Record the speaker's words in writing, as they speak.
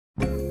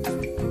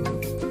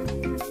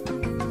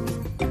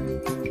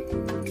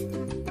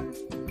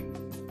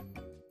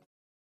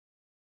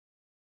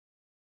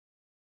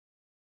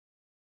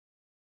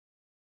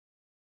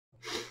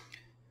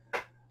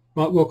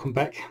Right, welcome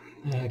back.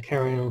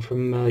 Carrying on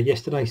from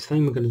yesterday's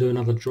theme, we're going to do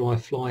another dry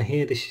fly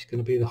here. This is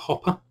going to be the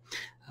hopper,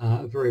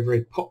 a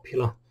very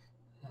popular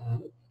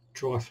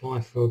dry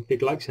fly for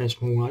big lakes and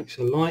small lakes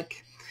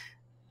alike.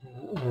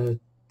 A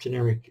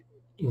generic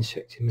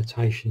insect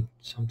imitation,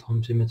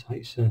 sometimes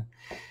imitates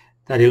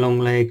daddy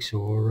longlegs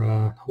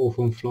or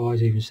hawthorn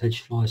flies, even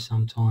sedge flies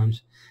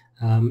sometimes,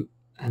 and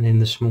in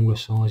the smaller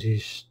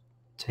sizes,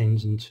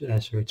 10s and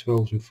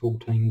 12s and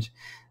 14s,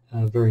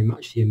 very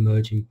much the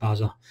emerging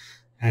buzzer,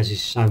 as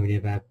is so many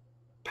of our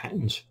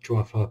patterns.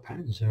 Dry fly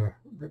patterns are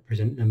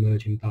representing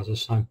emerging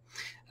buzzers. So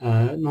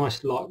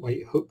nice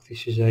lightweight hook.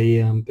 This is a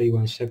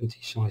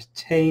B170 size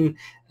 10.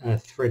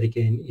 Thread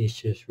again is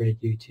just Red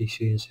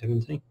UTC and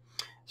 70.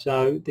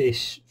 So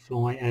this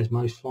fly, as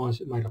most flies,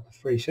 are made up of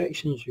three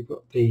sections. You've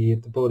got the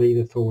body,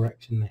 the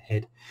thorax and the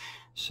head.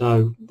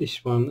 So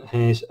this one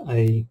has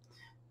a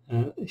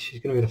this is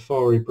going to be the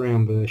fiery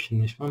brown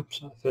version, this one.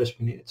 So first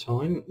thing at a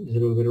time, there's a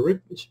little bit of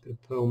rib. It's a bit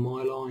of Pearl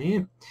Mylar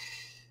here.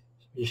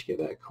 So just get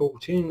that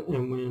caught in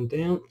and wound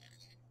down.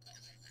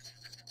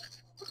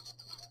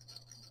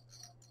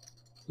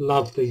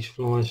 Love these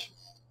flies.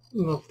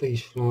 Love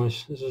these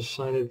flies. As I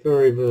say, they're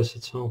very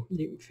versatile.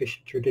 You can fish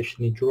it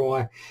traditionally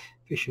dry,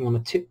 fish them on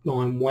a tip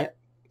line wet,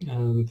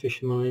 fish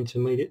them on an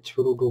intermediate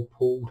twiddled or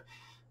pulled.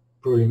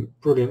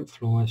 Brilliant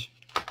flies.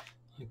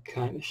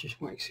 Okay, let's just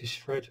wax this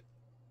thread.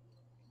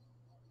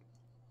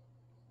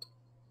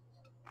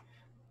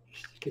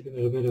 Just give it a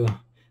little bit of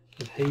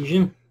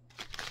adhesion.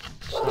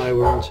 So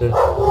we're on to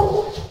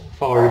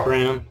fiery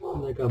brown.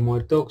 There go my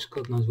dogs,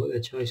 God knows what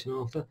they're chasing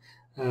after.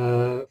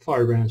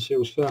 Fiery brown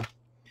seal's fur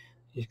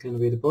is going to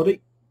be the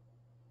body.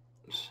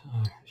 So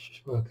let's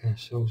just work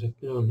ourselves a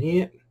bit on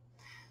here.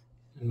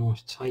 A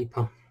nice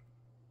taper.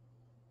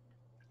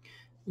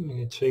 I'm going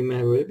to get too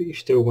mad with it, but you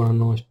still want a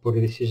nice body.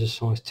 This is a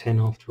size 10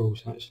 after all,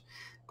 so it's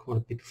quite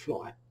a big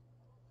fly.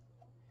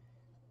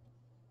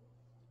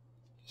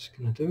 It's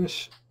going to do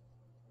us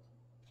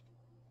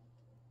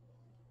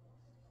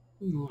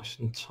nice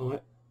and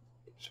tight.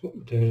 So what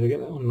we'll do is we'll get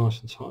that on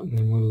nice and tight, and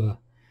then we'll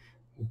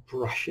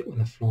brush it when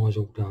the fly's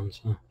all done.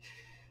 So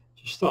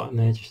just starting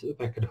there, just at the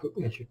back of the hook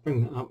there, just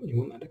bring that up, and you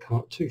want that to come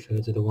up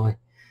 2/3 of the way,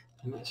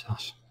 and that's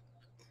us.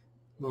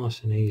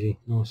 Nice and easy,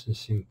 nice and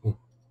simple.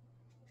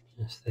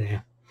 Just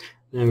there.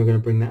 Now we're going to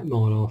bring that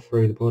mylar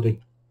through the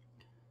body.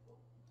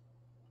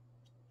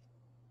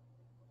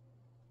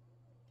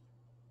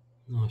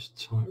 Nice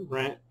tight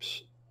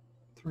wraps,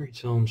 3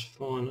 times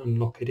fine, and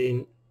lock it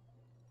in.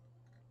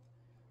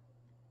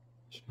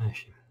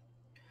 Smashing.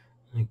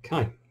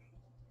 Okay.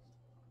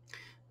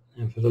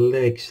 And for the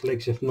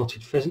legs of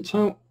knotted pheasant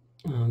tail,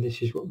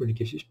 this is what really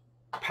gives its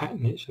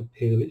pattern, its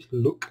appeal, its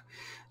look.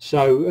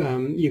 So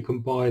you can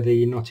buy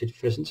the knotted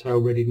pheasant tail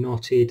ready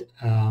knotted.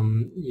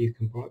 You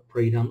can buy it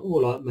pre-done,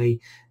 or like me,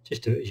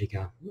 just do it as you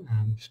go.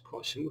 It's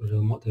quite simple to do.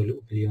 I might do a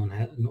little video on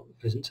how to knot the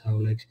pheasant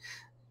tail legs.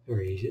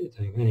 Very easy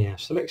to do. Anyhow,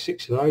 select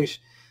 6 of those,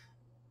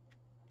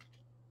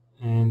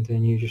 and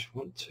then you just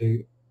want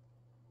to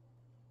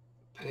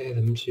pair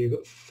them. So you've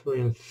got 3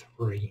 and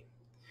 3.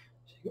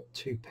 So you've got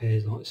 2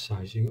 pairs like so.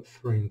 So you've got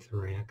 3 and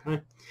 3.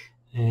 Okay.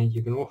 And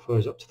you can offer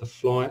those up to the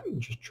fly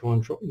and just try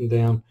and drop them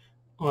down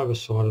either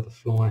side of the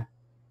fly.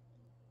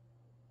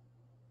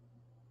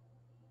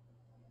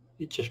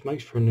 It just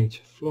makes for a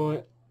neater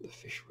fly. The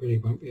fish really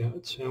won't be able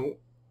to tell.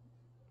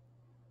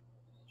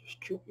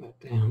 Just drop that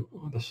down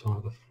either side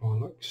of the fly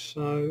like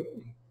so.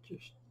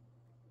 Just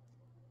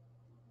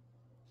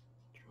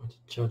try to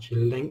judge your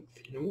length.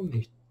 You don't want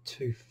these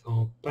too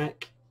far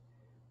back,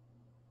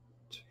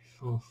 too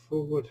far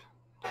forward.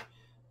 So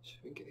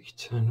we can get these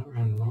turned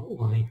around the right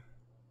way.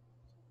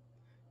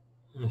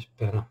 That's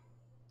better.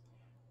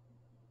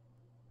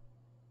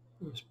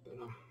 That's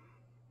better.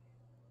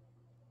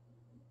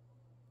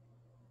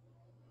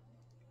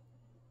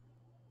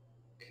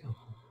 Come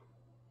on.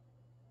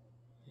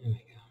 There we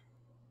go.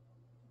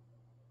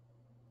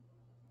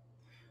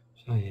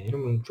 So yeah, you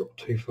don't want to drop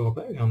too far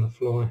back down the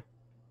fly.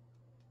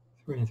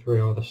 3 and 3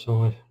 either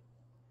side.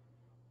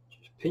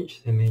 Just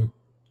pinch them in,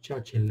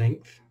 judge your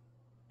length.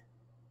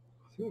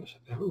 I think that's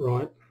about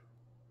right.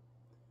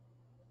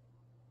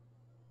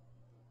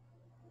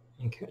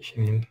 And catch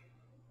them in.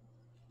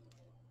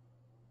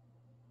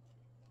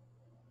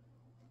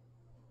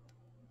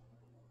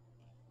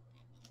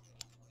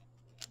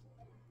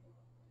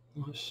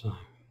 Like so.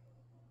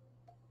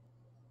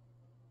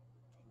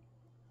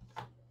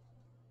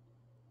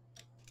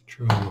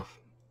 Trim them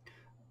off.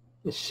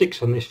 There's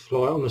 6 on this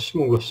fly. On the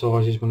smaller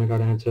sizes, when I go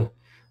down to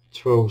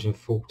 12s and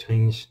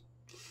 14s,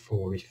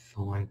 4 is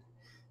fine.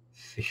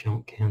 Fish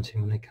aren't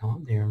counting when they come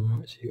up near them,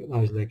 right? So you've got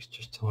those legs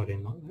just tied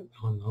in like that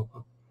behind the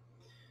hopper.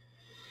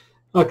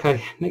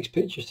 Okay, next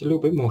picture, just a little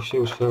bit more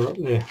seal's fur up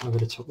there over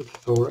the top of the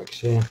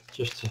thorax there,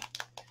 just to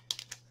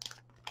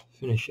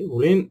finish it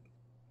all in.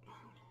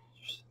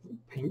 Just a little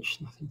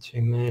pinch, nothing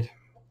too mad.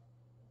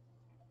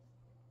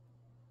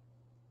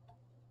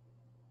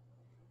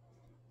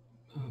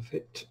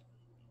 Perfect.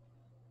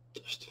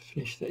 Just to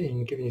finish that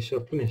in, giving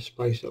yourself plenty of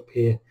space up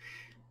here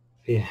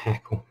for your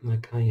hackle.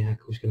 Okay, your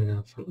hackle's going to go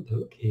in front of the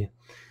hook here.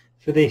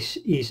 for this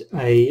is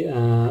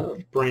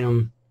a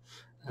brown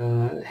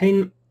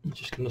hen. I'm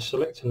just going to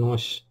select a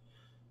nice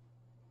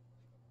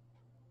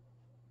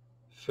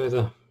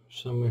feather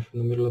somewhere from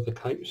the middle of the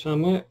cape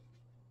somewhere.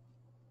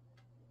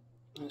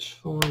 That's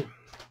fine.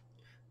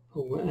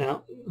 Pull it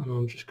out, and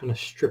I'm just going to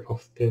strip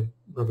off the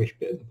rubbish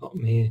bit at the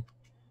bottom here.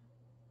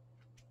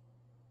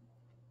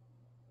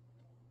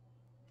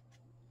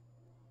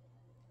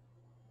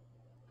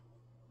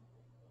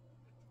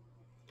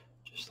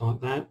 Just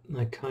like that.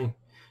 Okay,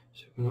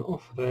 so I'm going to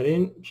offer that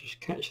in, just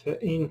catch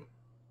that in,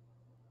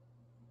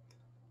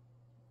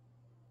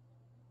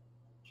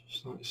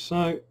 just like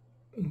so.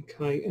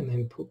 Okay, and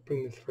then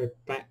bring the thread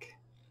back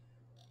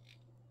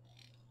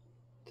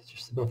to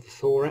just above the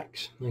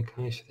thorax.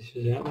 Okay, so this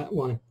is out that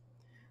way.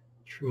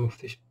 Trim off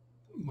this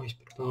waste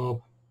bit of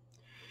barb,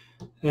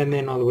 and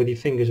then either with your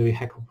fingers or your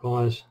hackle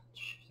pliers,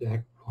 just use the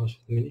hackle pliers for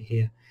the minute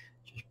here,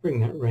 just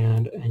bring that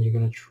round, and you're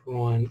going to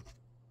try and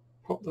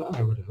pop that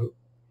over the hook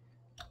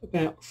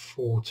about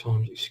 4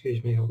 times.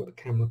 Excuse me, I've got the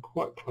camera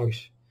quite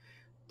close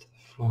to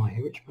the fly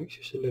here, which makes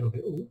this a little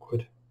bit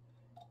awkward.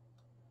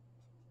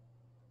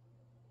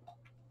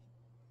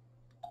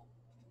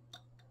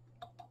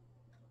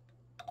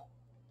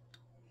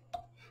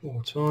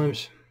 Four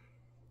times.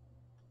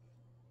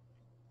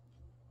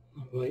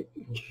 Lovely.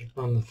 And just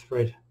run the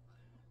thread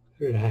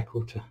through the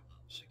hackle to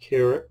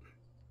secure it,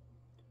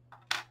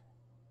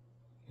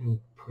 and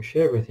push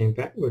everything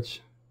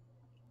backwards.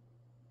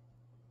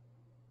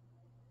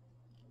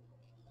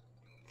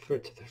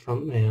 Thread to the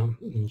front now,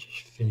 and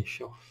just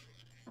finish off.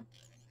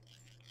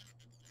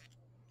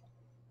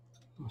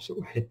 Nice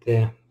little head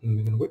there, and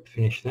we're going to whip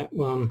finish that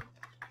one.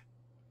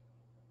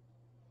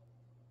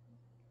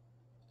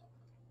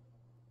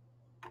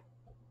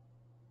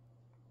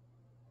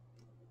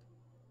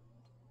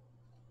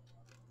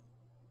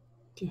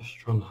 Just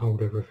trying to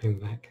hold everything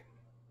back.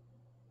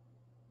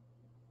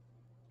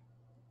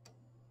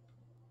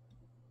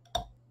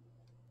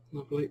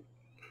 Lovely.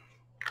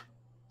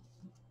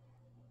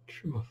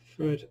 Trim off the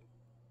thread.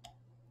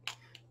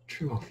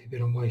 Trim off your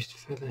bit of waste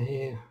feather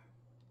here.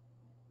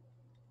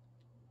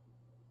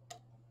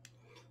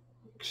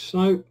 Like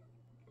so.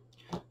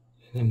 And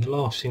then the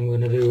last thing we're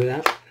going to do with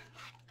that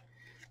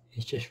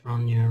is just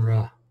run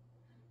your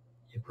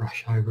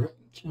brush over it,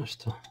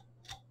 just to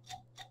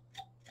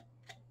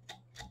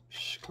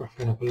scruff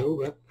it up a little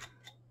bit.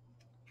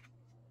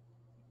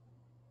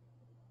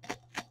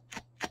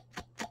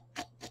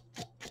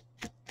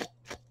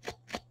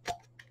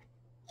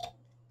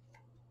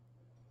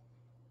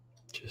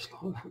 Just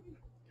like that.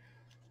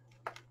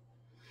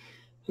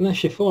 And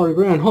that's your fiery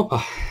brown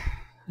hopper.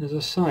 As I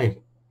say,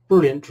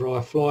 brilliant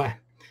dry fly.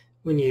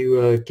 When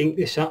you gink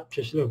this up,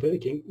 just a little bit of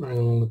gink running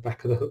along the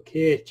back of the hook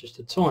here, just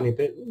a tiny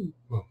bit,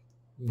 well,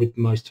 with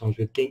most times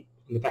with gink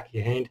on the back of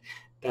your hand,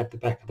 dab the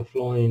back of the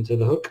fly into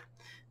the hook,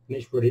 and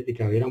it's ready to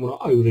go. You don't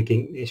want to over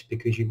gink this,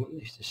 because you want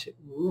this to sit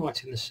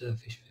right in the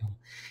surface film,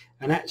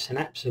 and that's an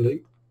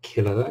absolute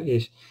killer. That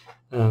is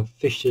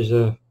fished as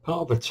a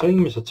part of a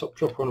team, as a top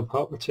dropper on a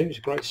part of a team. It's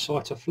a great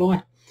sighter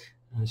fly,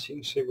 as you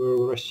can see where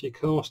all the rest of your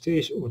cast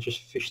is, or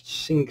just fished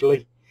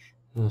singly,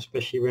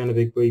 especially around the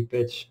big weed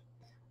beds.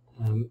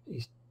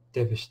 Is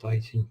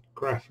devastating.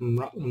 Graff and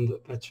Rutland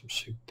that have had some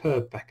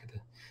superb back of the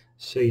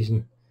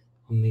season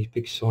on these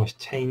big size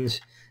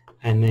 10s,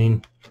 and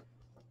then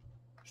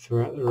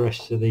throughout the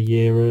rest of the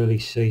year, early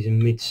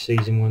season,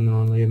 mid-season, when they're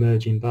on the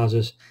emerging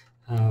buzzers,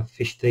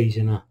 fish these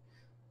in a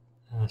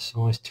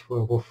size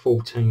 12 or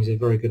 14s. They're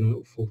very good in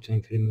little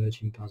 14 for the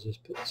emerging buzzers.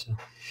 But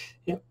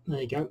yep,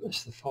 there you go.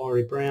 That's the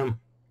fiery brown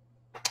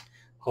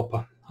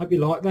hopper. Hope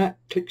you like that.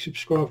 Click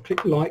subscribe,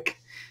 click like,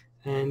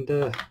 and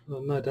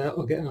well, no doubt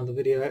I'll get another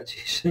video out to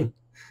you soon.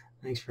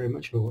 Thanks very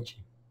much for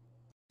watching.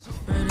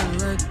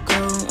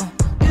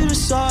 You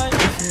decide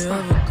if you're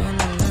ever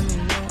gonna let me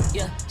know.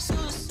 Yeah.